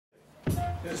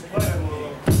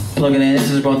Plug it in.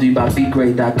 This is brought to you by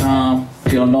BeatGrade.com.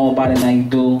 If you don't know about it, now you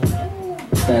do.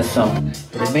 That's something.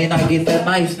 But it may not get that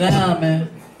nice now, man.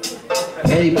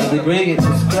 Eddie, but the bring it.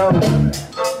 Let's go. Number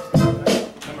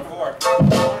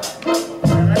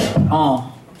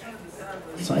 4.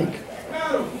 Psych.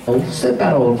 Oh, sit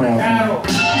battle around.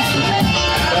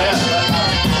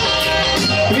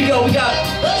 Here we go. We got.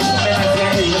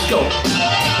 Man, let's go.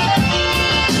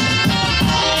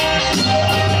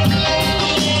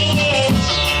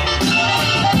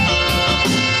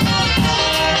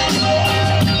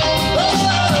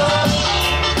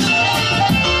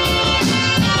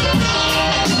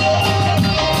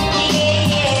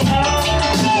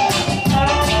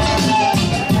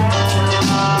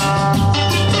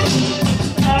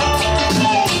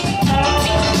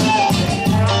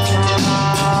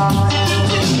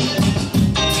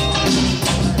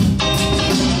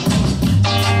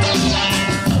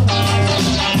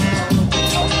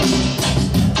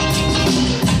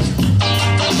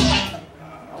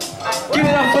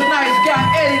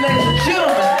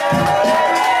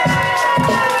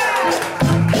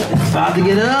 About to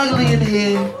get ugly in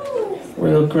here.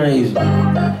 Real crazy.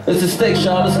 It's a steak,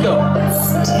 y'all. Let's go.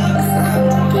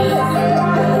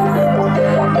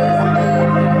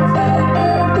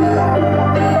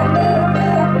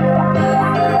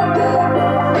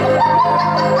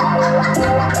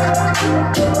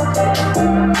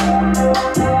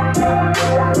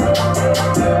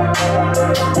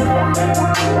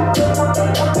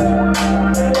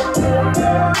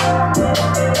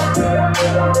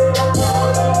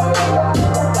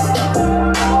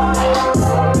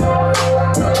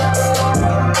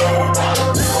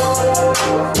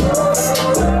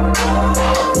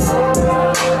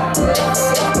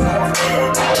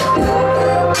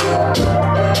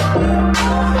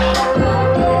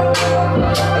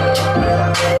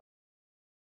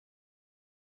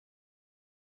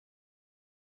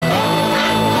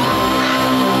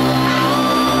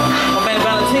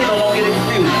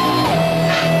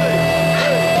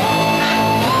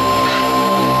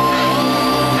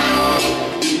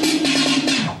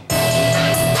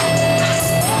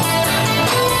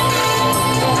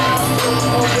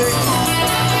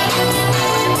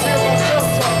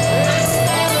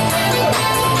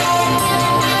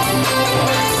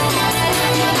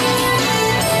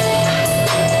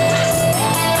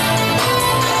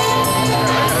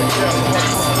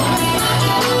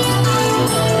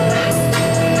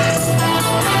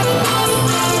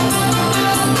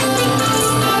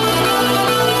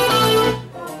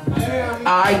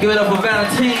 Give it up for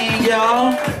Valentino,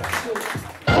 y'all.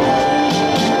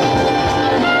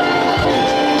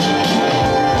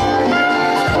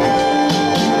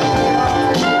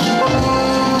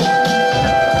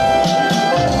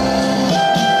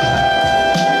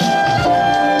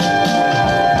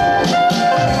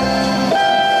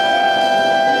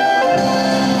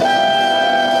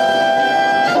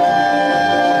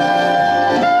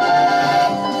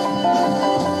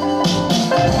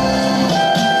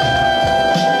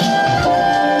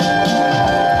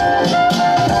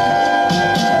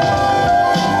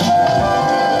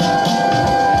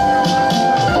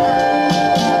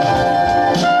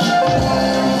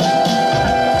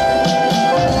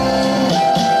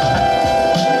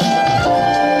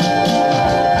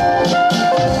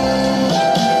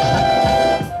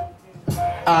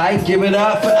 Give it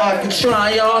up for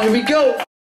Arckatron, y'all. Here we go.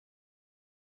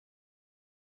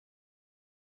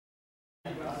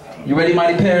 You ready,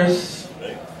 Mighty Paris?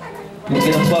 Let's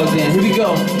get them plugged in. Here we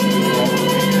go.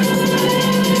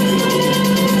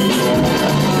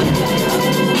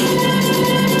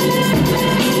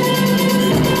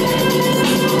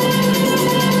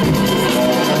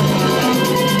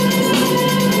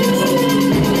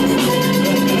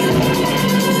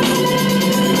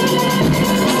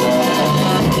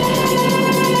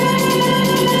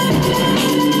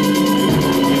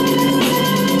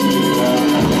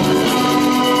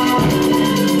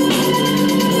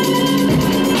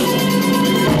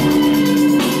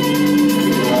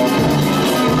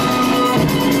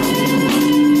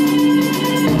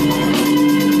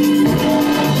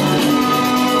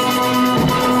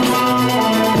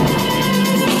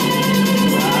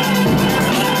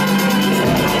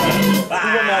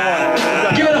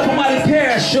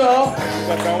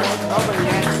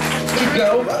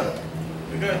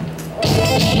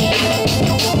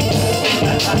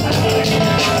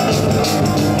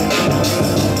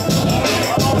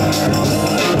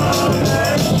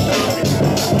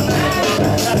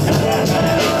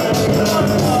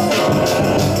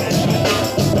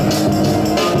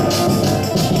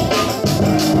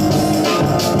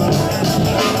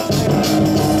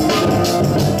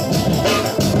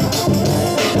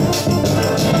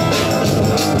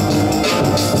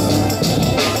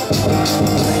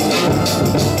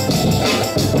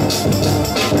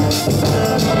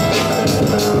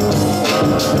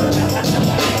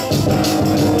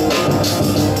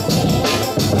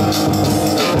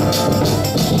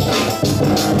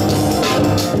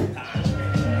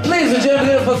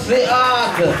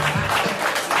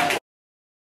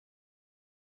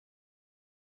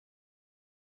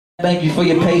 Thank you for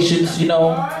your patience, you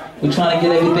know. We're trying to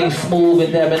get everything smooth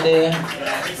and debonair.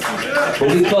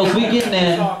 But we close, we getting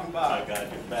there.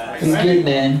 We getting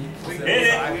there.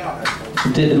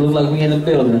 It look like we in the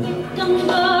building.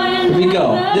 Here we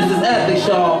go. This is epic,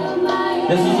 y'all.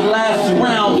 This is the last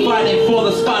round fighting for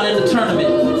the spot in the tournament.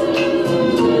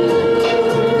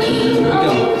 Here we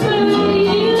go.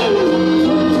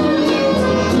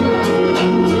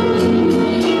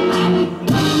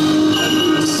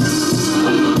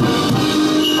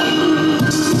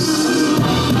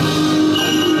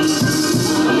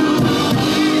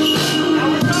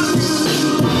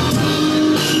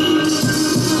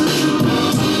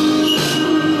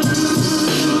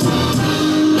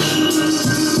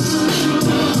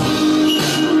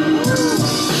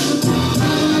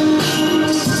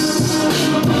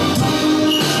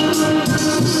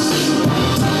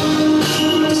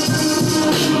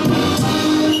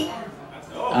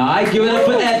 Give it up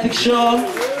for Ethics, y'all.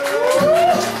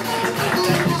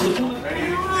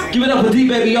 Give it up for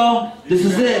DBaby, y'all. This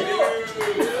is it.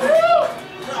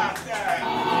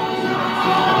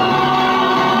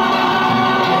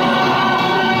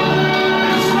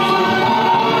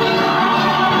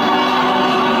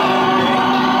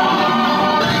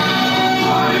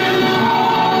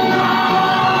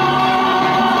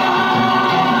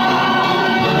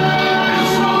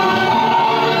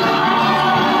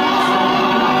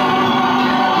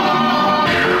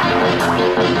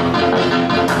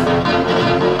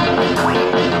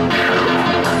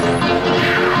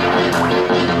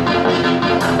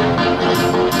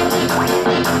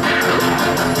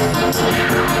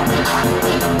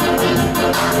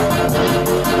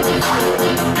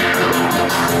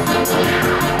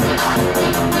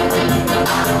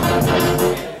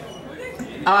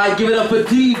 Alright, give it up for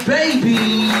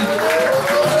DBaby.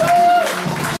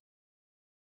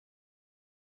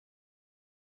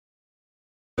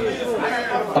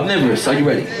 Omnivirus, are you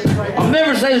ready?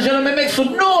 Omnivirus, ladies and gentlemen, make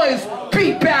some noise.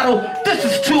 Beat battle. This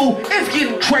is 2. It's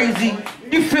getting crazy.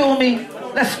 You feel me?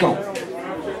 Let's go.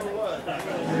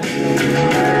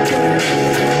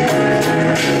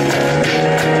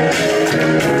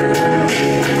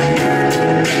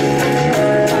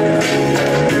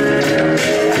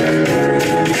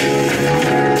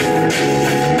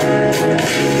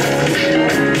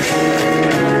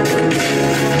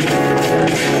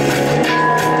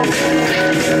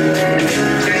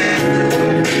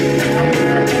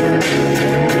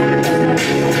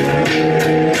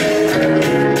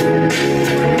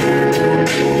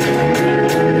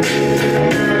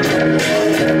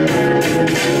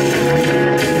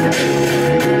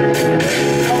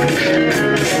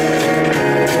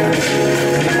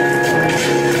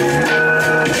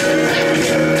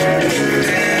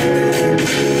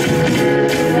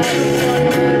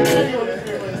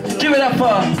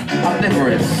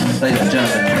 Omnivirus, ladies and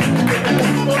gentlemen.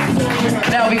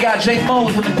 Now we got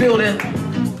Moze in the building.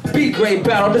 BeatGrade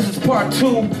Battle. This is part 2.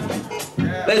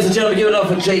 Ladies and gentlemen, give it up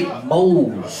for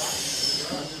Moze.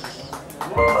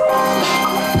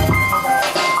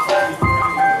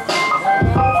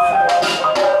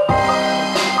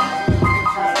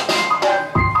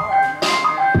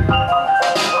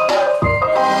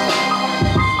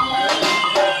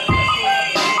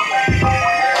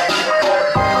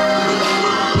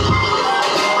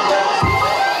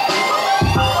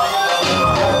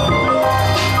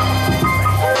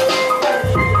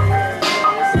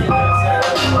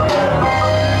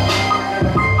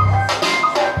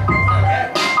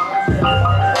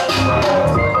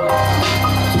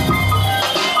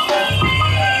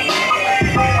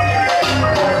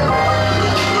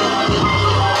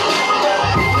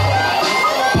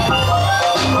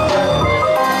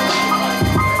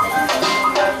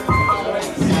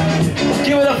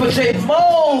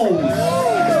 Moze!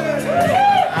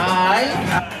 Alright.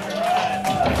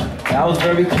 That was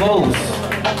very close.